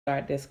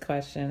start this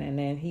question, and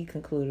then he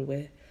concluded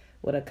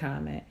with a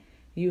comment.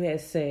 You had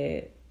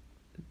said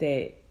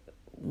that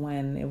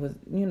when it was,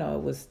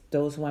 it was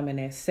those women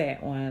that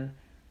sat on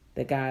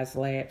the guy's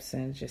laps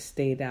and just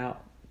stayed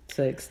out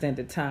to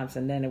extended times,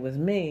 and then it was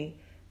me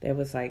that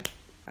was like,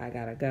 I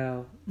gotta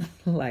go.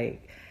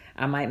 Like,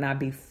 I might not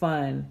be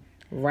fun.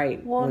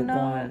 Right. Well, no,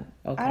 going,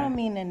 okay. I don't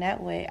mean in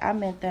that way. I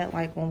meant that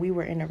like when we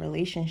were in a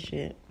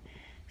relationship.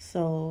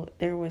 So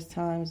there was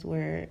times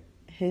where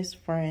his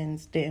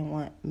friends didn't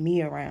want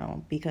me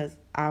around because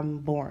I'm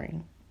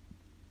boring.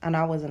 And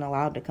I wasn't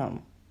allowed to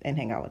come and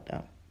hang out with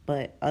them.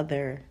 But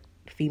other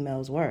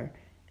females were.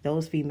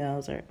 Those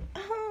females are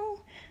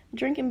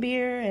drinking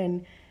beer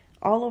and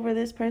all over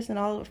this person,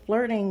 all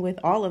flirting with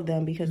all of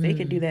them because they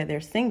could do that.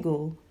 They're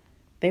single.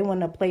 They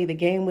want to play the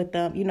game with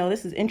them.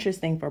 This is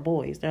interesting for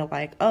boys. They're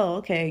like, oh,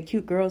 okay,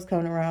 cute girl's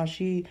coming around.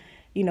 She,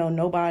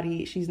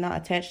 nobody, she's not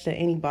attached to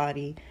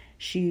anybody.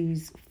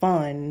 She's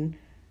fun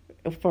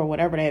for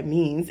whatever that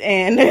means.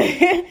 And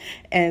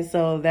and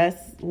so that's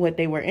what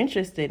they were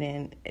interested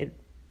in.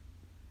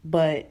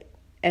 But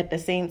at the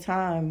same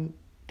time,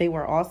 they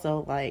were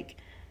also like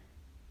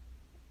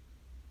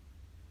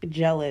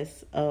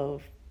jealous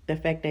of the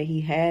fact that he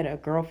had a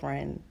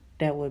girlfriend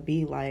that would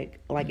be like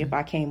if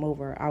I came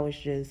over, I was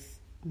just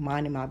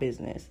minding my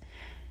business.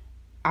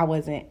 I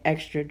wasn't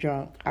extra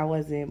drunk. I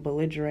wasn't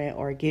belligerent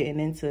or getting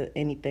into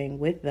anything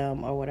with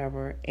them or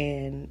whatever.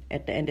 And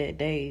at the end of the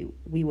day,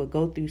 we would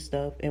go through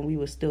stuff and we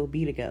would still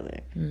be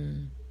together.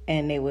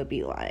 And they would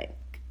be like,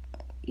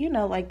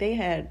 like they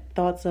had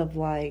thoughts of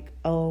like,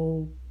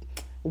 oh,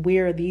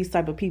 we're these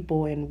type of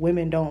people and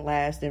women don't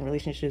last in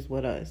relationships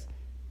with us.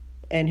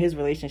 And his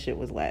relationship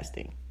was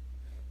lasting.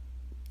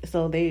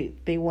 So they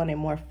wanted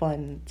more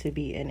fun to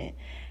be in it.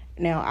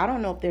 Now, I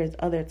don't know if there's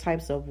other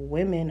types of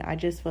women. I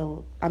just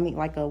feel,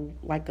 like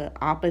a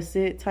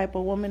opposite type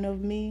of woman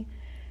of me,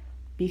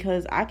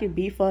 because I could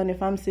be fun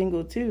if I'm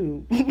single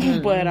too,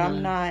 but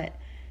I'm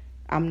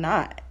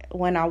not.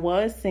 When I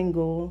was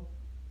single,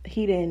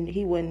 he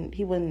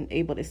wasn't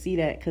able to see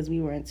that because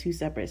we were in two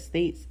separate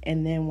states.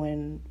 And then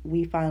when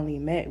we finally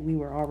met, we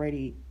were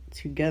already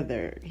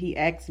together. He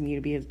asked me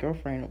to be his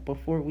girlfriend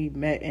before we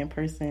met in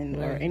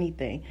person or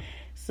anything.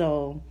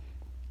 So,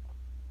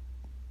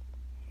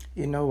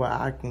 what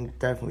I can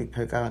definitely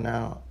pick out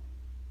now,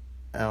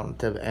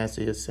 to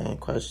answer your same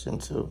question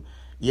too.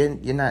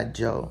 You're not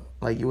Joe.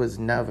 Like, you was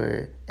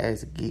never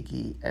as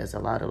geeky as a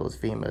lot of those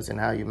females, and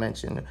how you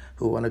mentioned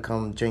who want to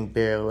come drink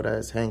beer with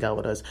us, hang out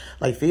with us.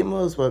 Like,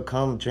 females will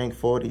come drink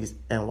 40s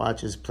and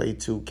watch us play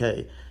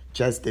 2K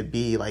just to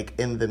be like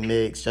in the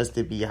mix, just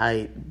to be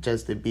hype,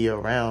 just to be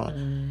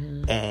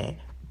around. And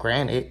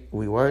granted,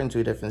 we were in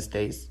two different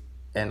states.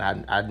 And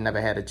I never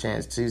had a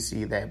chance to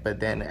see that, but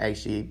then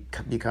actually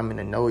becoming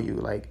to know you,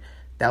 like,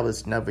 that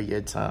was never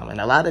your time.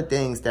 And a lot of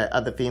things that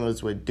other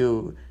females would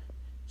do,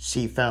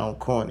 she found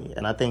corny,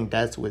 and I think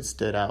that's what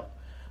stood out.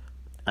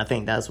 I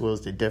think that's what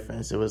was the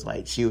difference. It was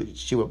like she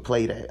would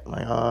play that,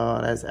 like, oh,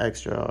 that's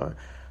extra,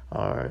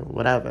 or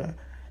whatever,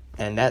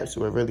 and that's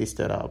what really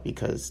stood out,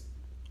 because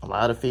a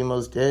lot of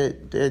females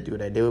did do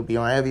that. They would be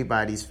on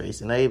everybody's face,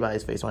 and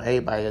everybody's face, on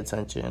everybody's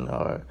attention,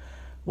 or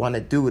want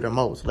to do the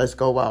most. Let's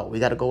go out. We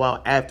got to go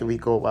out after we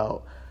go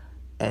out.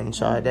 And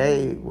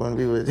Charday, when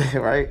we was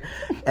right,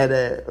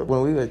 and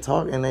when we were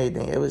talking and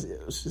everything, it was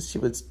just, she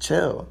was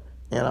chill.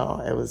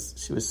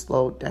 She was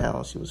slowed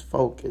down. She was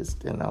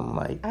focused, and I'm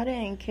like, I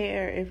didn't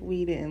care if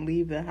we didn't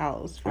leave the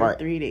house for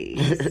 3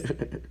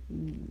 days.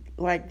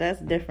 Like, that's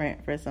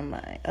different for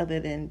somebody, other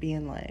than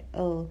being like,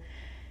 oh,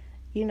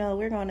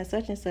 we're going to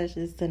such and such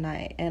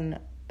tonight, and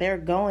they're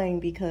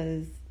going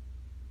because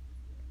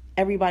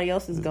everybody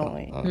else is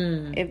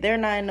going. If they're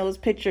not in those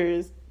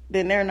pictures,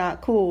 then they're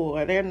not cool,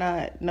 or they're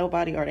not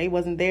nobody, or they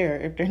wasn't there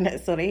if they're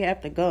not, so they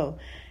have to go.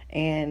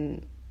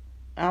 And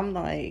I'm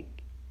like,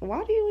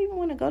 why do you even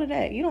want to go to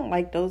that? You don't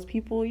like those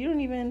people. You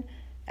don't even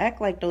act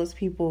like those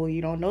people.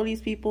 You don't know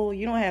these people.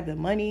 You don't have the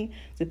money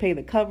to pay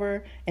the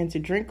cover and to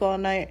drink all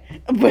night,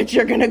 but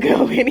you're gonna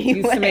go anyway.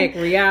 You smack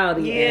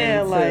reality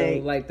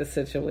into like the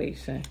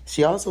situation.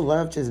 She also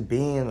loved just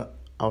being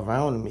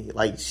around me.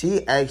 Like,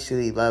 she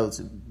actually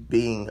loves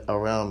being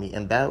around me,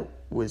 and that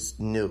was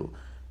new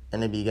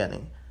in the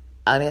beginning.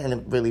 I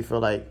didn't really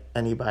feel like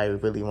anybody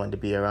really wanted to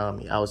be around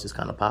me. I was just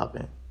kind of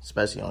popping,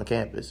 especially on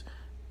campus.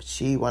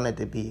 She wanted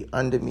to be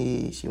under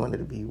me. She wanted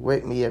to be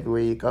with me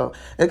everywhere you go.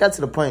 It got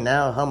to the point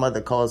now her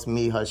mother calls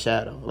me her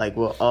shadow. Like,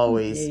 we're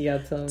always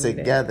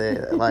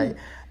together. Like,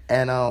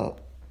 and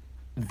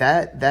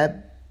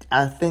that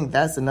I think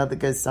that's another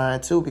good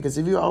sign too, because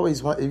if you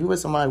with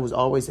somebody who's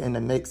always in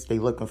the mix, they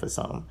looking for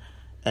something,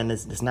 and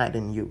it's not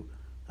in you.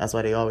 That's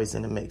why they always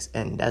in the mix,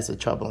 and that's a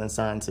troubling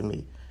sign to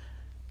me.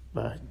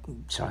 But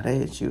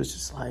Charday, she was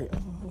just like,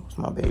 what's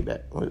my babe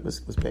at? What's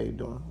babe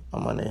doing?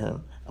 I'm under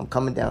him. I'm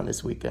coming down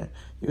this weekend.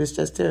 He was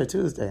just here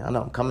Tuesday. I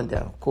know, I'm coming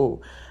down.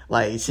 Cool.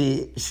 Like,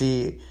 she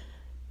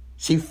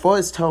She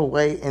forced her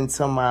way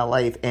into my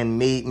life and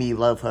made me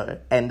love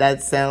her. And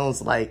that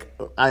sounds like,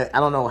 I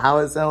don't know how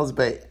it sounds,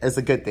 but it's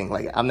a good thing.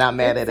 Like, I'm not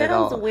mad at it at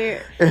all. It sounds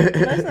weird.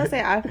 Let's not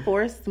say I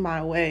forced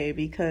my way,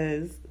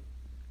 because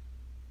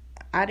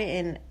I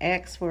didn't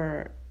ask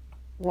for,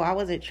 well, I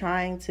wasn't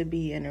trying to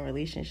be in a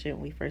relationship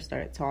when we first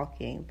started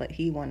talking, but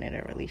he wanted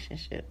a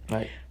relationship.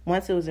 Right.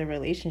 Once it was a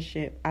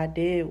relationship,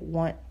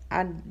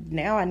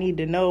 now I need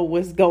to know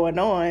what's going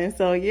on.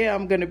 So yeah,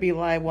 I'm gonna be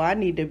like, well, I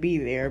need to be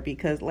there,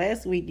 because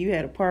last week you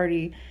had a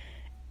party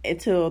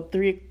until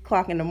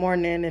 3:00 in the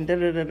morning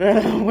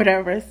and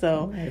whatever.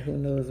 So who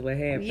knows what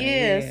happened?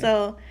 Yeah,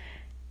 so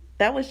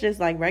that was just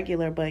like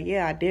regular. But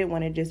yeah, I did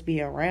want to just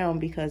be around,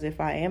 because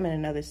if I am in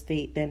another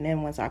state,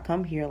 then once I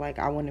come here, like,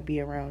 I want to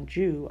be around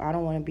you. I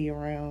don't want to be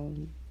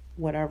around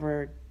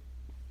whatever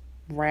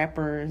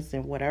rappers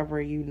and whatever,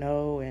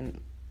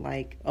 and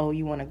like, oh,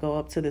 you want to go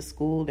up to the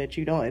school that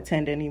you don't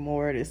attend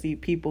anymore to see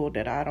people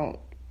that I don't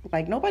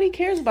like. Nobody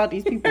cares about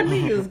these people.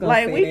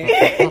 Like, we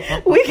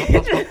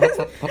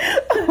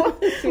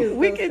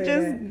can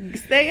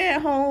just stay at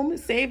home,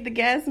 save the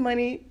gas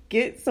money,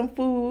 get some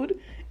food,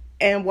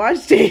 and watch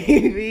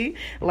TV.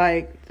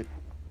 Like,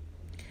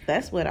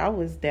 that's what I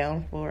was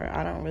down for.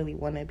 I don't really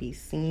want to be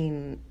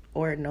seen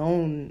or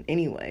known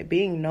anyway.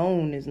 Being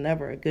known is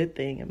never a good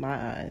thing in my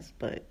eyes.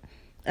 But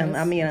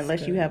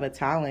unless you have a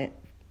talent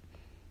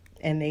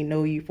and they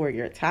know you for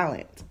your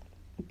talent.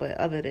 But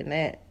other than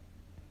that,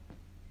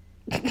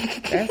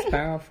 that's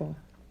powerful.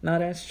 No,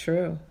 that's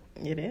true.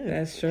 It is.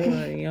 That's true.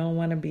 You don't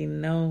want to be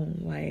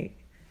known.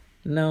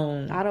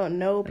 I don't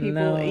know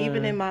people.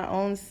 Even in my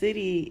own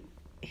city,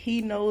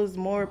 he knows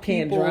more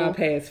people. Can't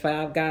drive past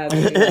 5 guys. I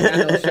know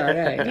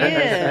Charday. Yeah.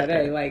 I know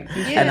Charday. Like,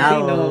 and I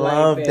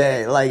love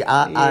that. Like,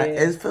 I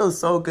it feels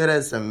so good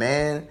as a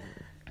man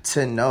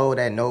to know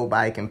that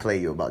nobody can play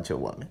you about your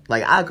woman.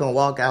 Like, I can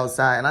walk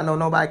outside and I know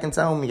nobody can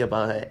tell me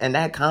about her. And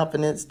that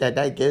confidence that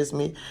gives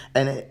me,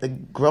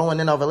 and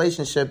growing in a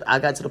relationship, I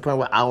got to the point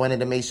where I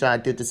wanted to make sure I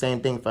did the same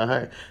thing for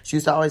her. She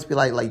used to always be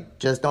like,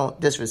 just don't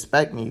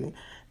disrespect me.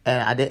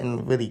 And I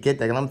didn't really get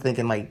that. And I'm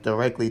thinking, like,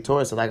 directly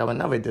towards her. Like, I would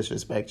never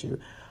disrespect you.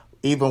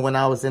 Even when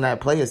I was in that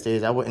player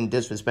stage, I wouldn't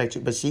disrespect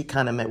you. But she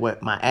kind of meant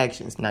with my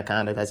actions. Not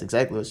kind of, that's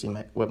exactly what she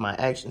meant with my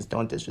actions.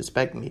 Don't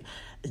disrespect me.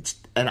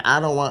 And I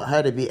don't want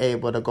her to be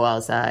able to go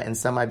outside and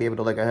somebody be able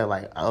to look at her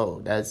like,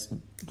 oh, that's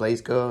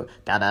Blaze girl,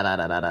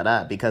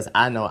 da-da-da-da-da-da-da. Because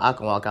I know I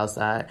can walk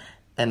outside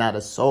and not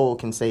a soul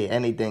can say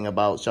anything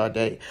about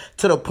Charday.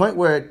 To the point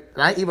where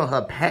not even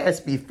her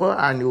past before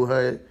I knew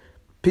her,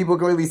 people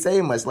can really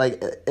say much.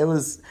 Like, it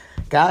was,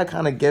 God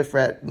kind of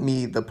gift-wrapped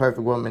me the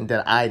perfect woman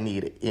that I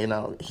needed,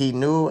 He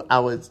knew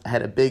I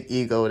had a big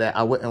ego that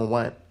I wouldn't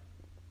want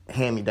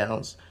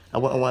hand-me-downs. I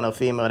wouldn't want a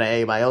female that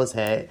everybody else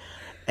had.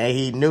 And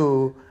he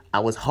knew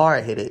I was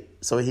hard-headed,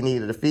 so he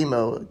needed a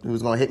female who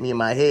was going to hit me in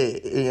my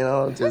head,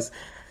 just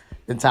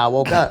until I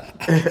woke up.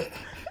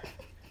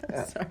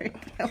 Sorry.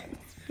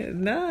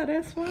 No,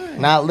 that's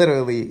fine. Not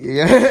literally,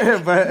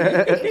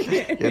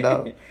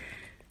 but,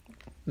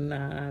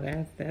 Nah,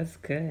 that's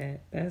good.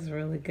 That's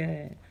really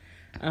good.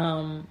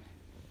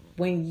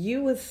 When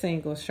you was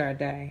single,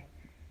 Charday,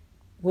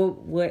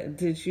 what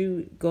did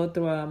you go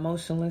through an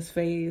emotionless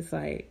phase?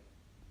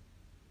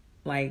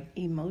 Like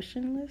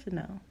emotionless?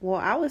 No. Well,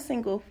 I was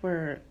single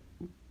for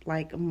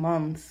like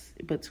months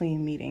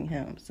between meeting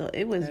him, so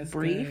it was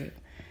brief. Good.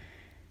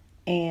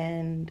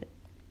 And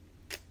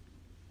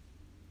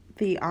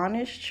the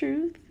honest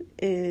truth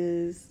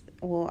is,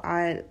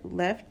 I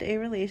left a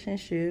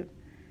relationship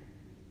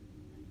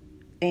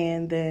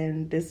and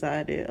then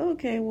decided,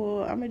 okay, I'm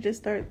going to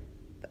just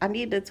I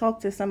need to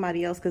talk to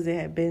somebody else because it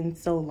had been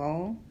so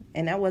long.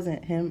 And that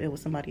wasn't him, it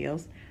was somebody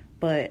else.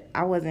 But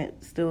I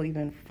wasn't still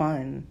even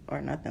fun or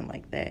nothing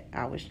like that.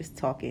 I was just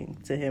talking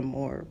to him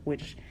more,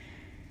 which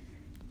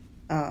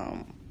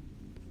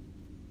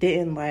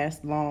didn't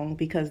last long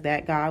because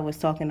that guy was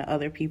talking to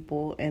other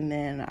people. And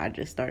then I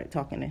just started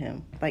talking to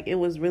him. Like, it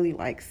was really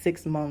like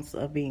 6 months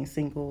of being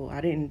single.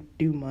 I didn't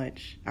do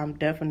much. I'm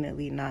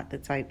definitely not the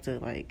type to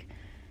like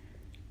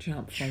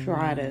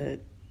try to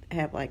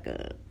have like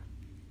a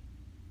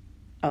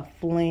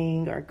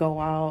fling or go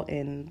out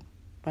and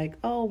like,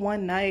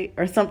 one night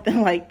or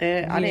something like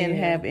that. Yeah. I didn't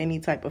have any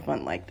type of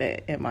fun like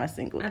that in my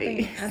single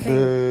days. I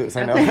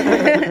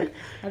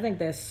think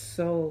that's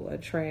so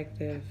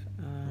attractive,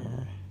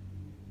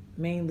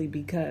 mainly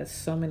because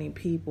so many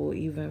people,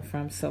 even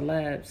from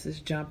celebs, is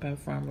jumping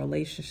from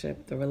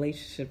relationship to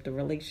relationship to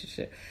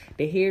relationship.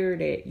 To hear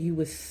that you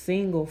was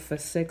single for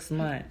 6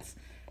 months,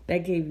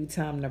 that gave you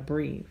time to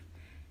breathe.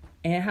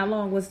 And how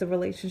long was the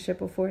relationship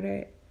before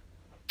that?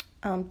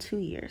 2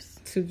 years.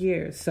 2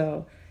 years.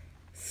 So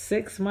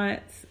 6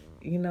 months,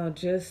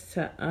 just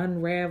to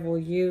unravel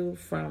you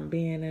from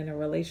being in a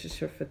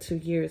relationship for 2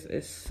 years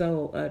is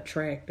so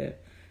attractive.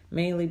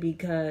 Mainly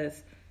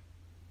because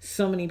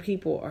so many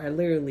people are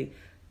literally,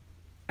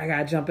 I got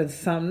to jump into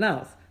something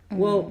else.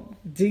 Well,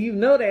 do you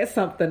know that's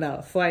something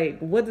else? Like,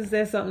 what is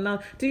that something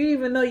else? Do you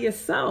even know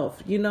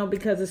yourself?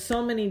 Because there's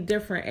so many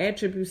different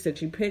attributes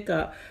that you pick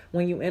up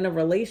when you in a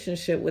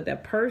relationship with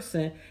that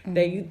person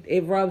that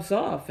it rubs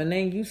off. And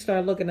then you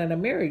start looking in the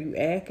mirror, you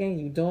acting,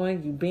 you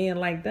doing, you being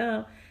like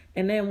them.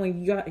 And then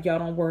when y'all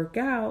don't work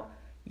out,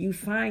 you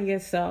find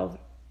yourself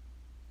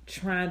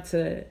trying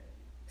to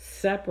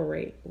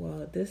separate.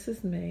 Well, this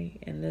is me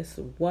and this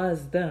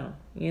was them.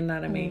 You know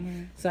what I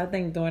mean? So I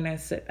think doing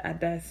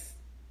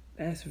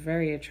that's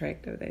very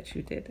attractive that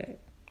you did that.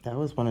 That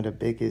was one of the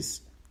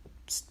biggest,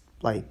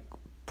 like,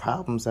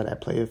 problems of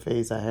that player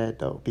phase I had,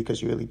 though,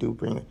 because you really do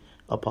bring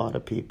a part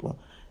of people.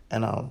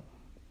 And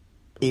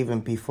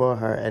even before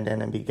her, and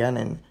then in the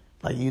beginning,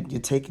 like, you're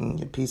taking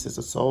your pieces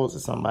of souls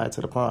to somebody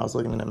to the point I was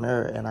looking in the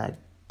mirror and I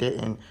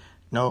didn't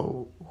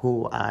know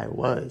who I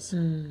was. You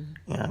know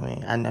what I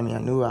mean? I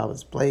knew I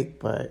was Blake,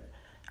 but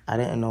I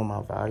didn't know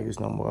my values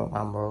no more,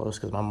 my morals,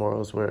 because my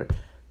morals were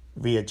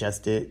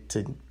readjusted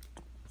to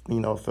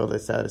feel the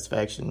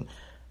satisfaction,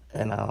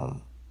 and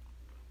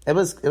it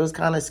was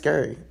kind of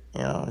scary.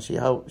 She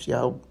helped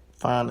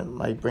find and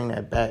like bring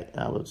that back.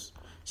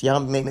 She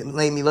helped made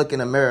me look in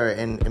the mirror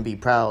and be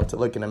proud to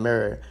look in the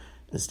mirror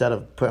instead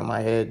of putting my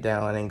head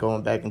down and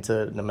going back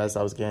into the mess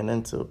I was getting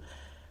into.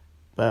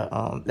 But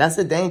that's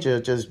the danger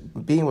of just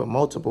being with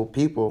multiple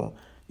people.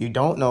 You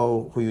don't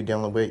know who you're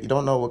dealing with. You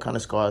don't know what kind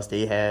of scars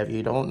they have.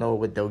 You don't know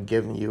what they're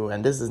giving you,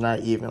 and this is not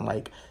even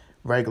like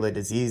regular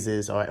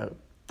diseases or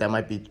that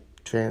might be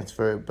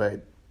transferred,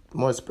 but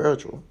more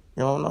spiritual.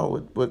 You don't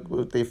know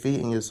what they feed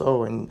in your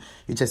soul, and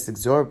you're just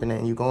absorbing it,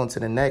 and you go into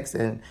the next,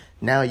 and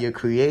now you're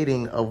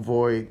creating a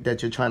void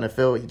that you're trying to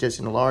fill. You're just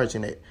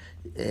enlarging it,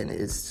 and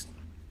it's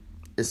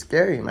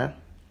scary, man.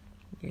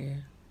 Yeah.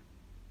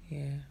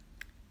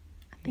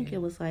 I think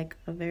it was like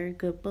a very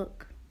good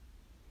book.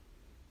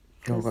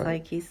 Because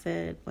like he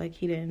said, like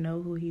he didn't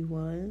know who he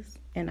was.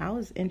 And I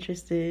was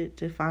interested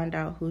to find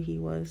out who he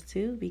was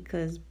too,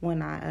 because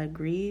when I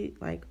agreed,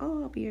 like,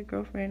 oh, I'll be your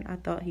girlfriend, I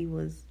thought he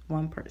was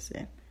one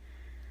person.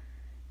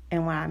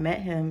 And when I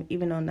met him,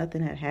 even though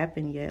nothing had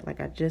happened yet,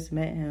 like I just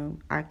met him,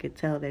 I could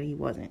tell that he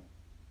wasn't.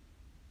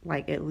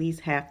 Like at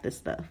least half the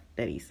stuff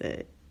that he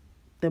said.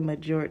 The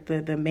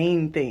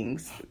main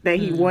things that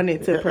he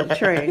wanted to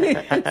portray.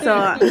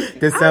 So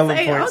the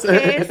selling points.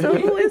 Okay, so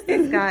who is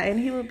this guy? And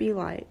he would be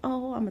like,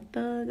 oh, I'm a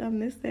thug, I'm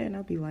this, that. And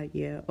I'll be like,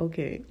 yeah,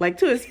 okay. Like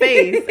to his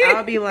face,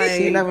 I'll be like,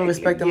 she never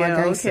respected my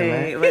gangster,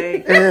 okay. man.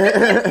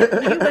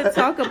 Like, he would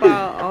talk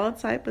about all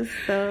type of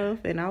stuff,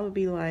 and I would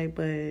be like,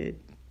 but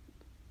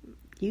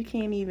you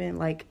can't even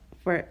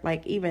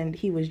even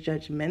he was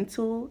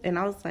judgmental, and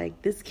I was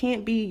like, this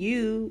can't be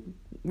you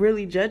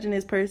really judging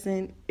this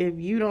person if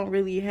you don't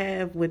really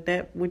have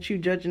what you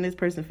judging this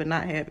person for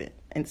not having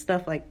and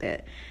stuff like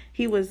that.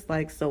 He was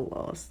like so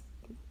lost.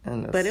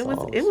 But it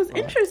was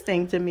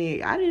interesting to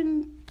me. I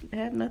didn't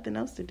have nothing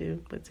else to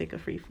do but take a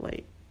free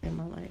flight in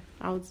my life.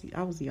 I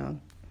was young.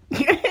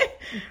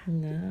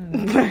 No,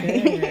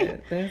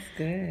 that's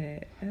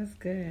good. That's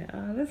good.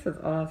 Oh, this is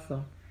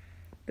awesome.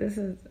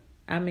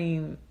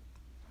 My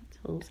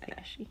toes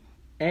ashy.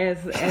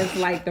 As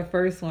like the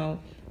first one.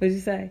 What'd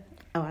you say?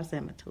 Oh, I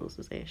said my toes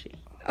was ashy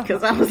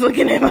because I was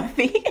looking at my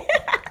feet.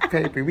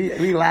 Baby,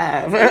 we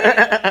live.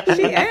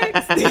 She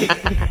asked.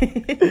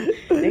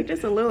 They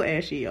just a little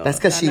ashy, y'all. That's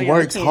because she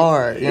works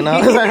hard,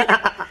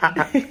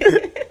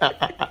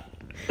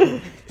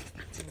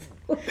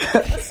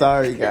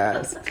 Sorry,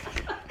 guys.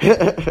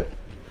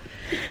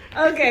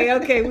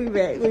 Okay,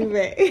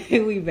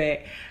 we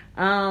back.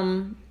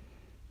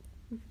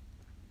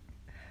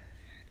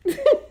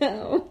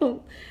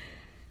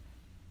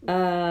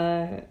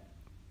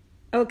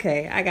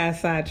 Okay, I got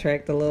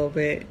sidetracked a little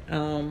bit.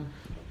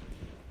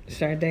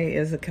 Charday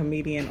is a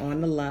comedian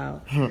on the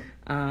low.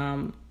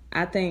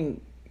 I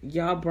think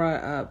y'all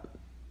brought up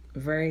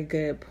very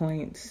good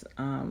points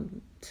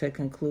to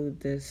conclude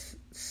this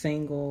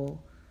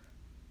single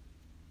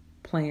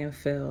playing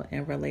field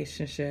and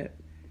relationship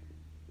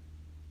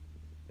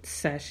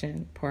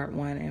session, part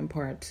 1 and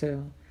part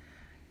 2.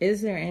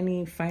 Is there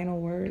any final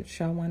words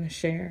y'all want to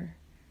share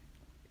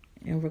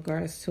in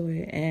regards to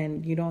it?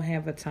 And you don't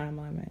have a time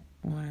limit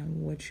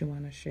on what you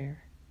want to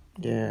share.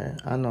 Yeah,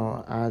 I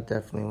know. I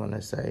definitely want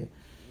to say,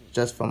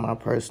 just from my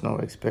personal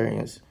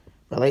experience,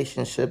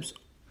 relationships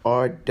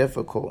are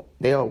difficult.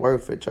 They are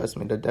worth it, trust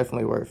me. They're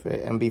definitely worth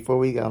it. And before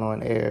we got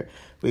on air,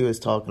 we was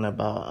talking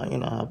about,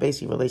 how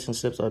basically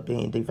relationships are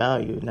being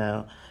devalued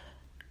now.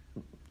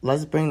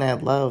 Let's bring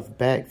that love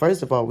back.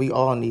 First of all, we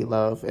all need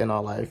love in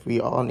our life. We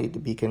all need to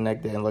be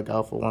connected and look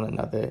out for one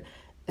another.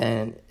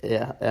 And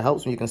it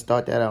helps when you can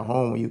start that at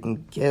home, when you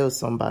can give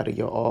somebody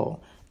your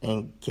all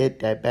and get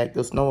that back.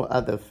 There's no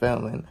other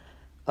feeling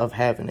of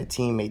having a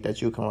teammate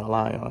that you can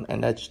rely on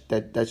and that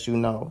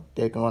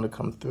they're going to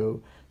come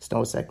through. There's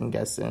no second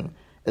guessing.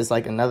 It's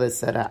like another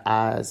set of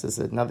eyes. It's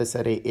another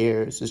set of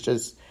ears. It's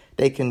just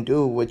they can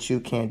do what you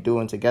can't do,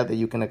 and together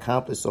you can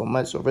accomplish so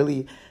much. So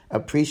really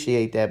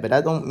appreciate that. But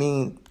I don't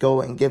mean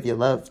go and give your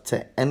love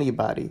to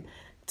anybody.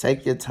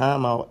 Take your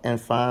time out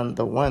and find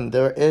the one.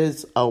 There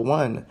is a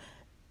one.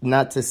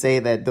 not to say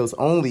that there's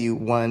only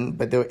one,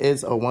 but there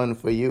is a one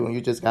for you, and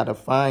you just got to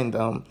find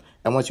them.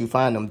 And once you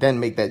find them, then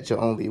make that your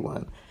only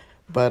one.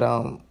 But,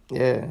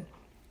 yeah,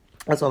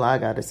 that's all I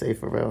got to say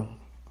for real.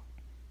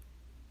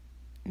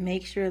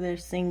 Make sure they're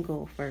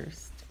single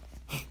first.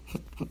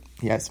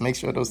 Yes, make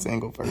sure they're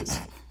single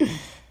first.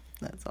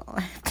 That's all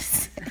I have to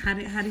say.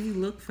 How do you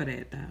look for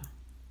that, though?